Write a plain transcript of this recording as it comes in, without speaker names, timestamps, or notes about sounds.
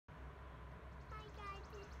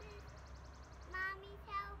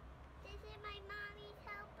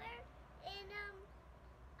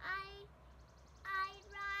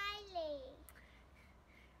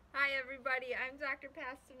everybody, I'm Dr.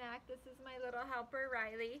 Pasternak. This is my little helper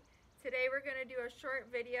Riley. Today we're going to do a short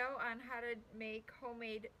video on how to make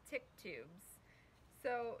homemade tick tubes.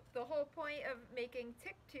 So the whole point of making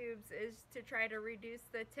tick tubes is to try to reduce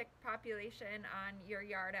the tick population on your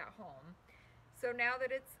yard at home. So now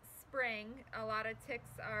that it's spring, a lot of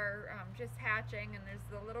ticks are just hatching, and there's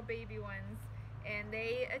the little baby ones, and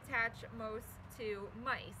they attach most to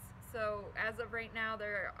mice. So as of right now,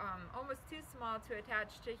 they're almost too small to attach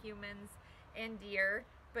to humans and deer,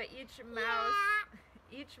 but each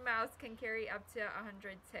mouse can carry up to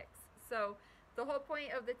 100 ticks. So the whole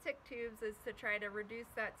point of the tick tubes is to try to reduce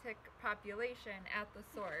that tick population at the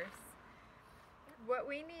source. What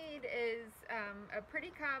we need is a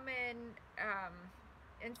pretty common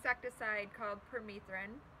insecticide called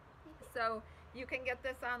permethrin. So you can get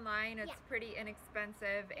this online. It's pretty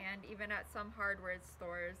inexpensive, and even at some hardware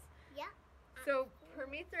stores. So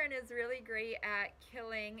permethrin is really great at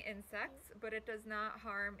killing insects, but it does not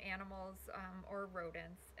harm animals or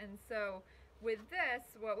rodents. And so with this,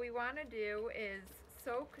 what we want to do is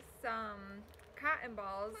soak some cotton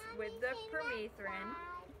balls with the permethrin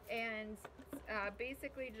and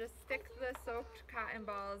basically just stick the soaked cotton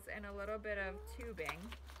balls in a little bit of tubing.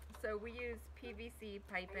 So we use PVC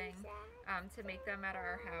piping to make them at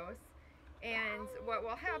our house. And what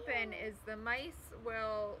will happen is the mice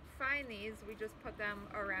will find these. We just put them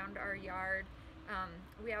around our yard.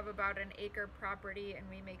 We have about an acre property, and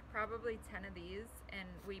we make probably 10 of these, and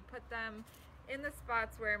we put them in the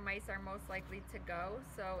spots where mice are most likely to go.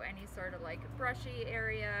 So any sort of like brushy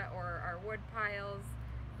area or our wood piles.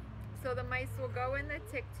 So the mice will go in the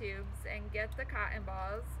tick tubes and get the cotton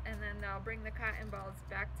balls, and then they'll bring the cotton balls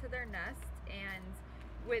back to their nest. And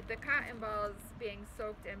with the cotton balls being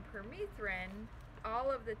soaked in permethrin,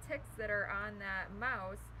 all of the ticks that are on that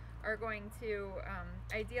mouse are going to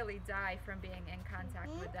ideally die from being in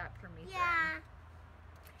contact with that permethrin.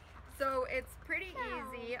 So it's pretty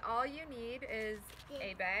easy. All you need is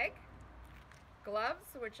a bag, gloves,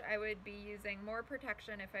 which I would be using more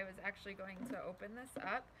protection if I was actually going to open this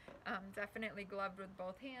up. Definitely gloved with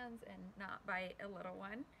both hands and not by a little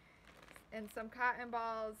one. And some cotton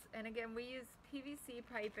balls, and again, we use PVC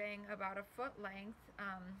piping about a foot length.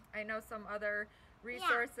 I know some other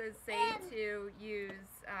resources say to use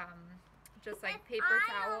just like paper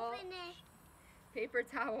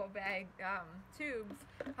towel bag tubes.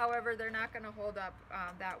 However, they're not going to hold up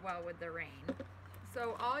that well with the rain.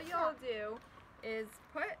 So all you'll do is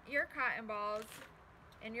put your cotton balls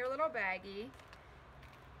in your little baggie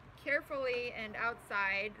carefully and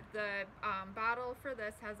outside. The bottle for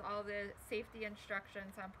this has all the safety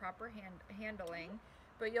instructions on proper handling,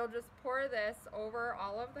 but you'll just pour this over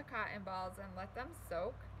all of the cotton balls and let them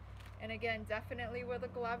soak. And again, definitely with a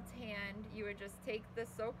gloved hand, you would just take the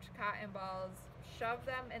soaked cotton balls, shove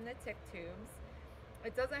them in the tick tubes.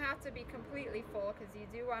 It doesn't have to be completely full, because you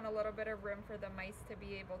do want a little bit of room for the mice to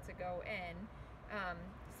be able to go in.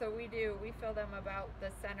 So we fill them about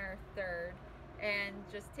the center third, and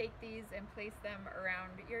just take these and place them around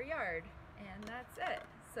your yard, and that's it.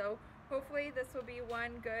 So hopefully this will be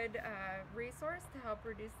one good resource to help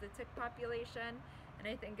reduce the tick population. And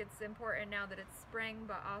I think it's important now that it's spring,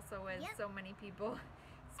 but also with so many people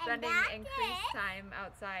spending increased time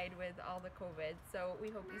outside with all the COVID. So we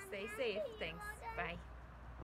hope you stay safe. Thanks. Bye.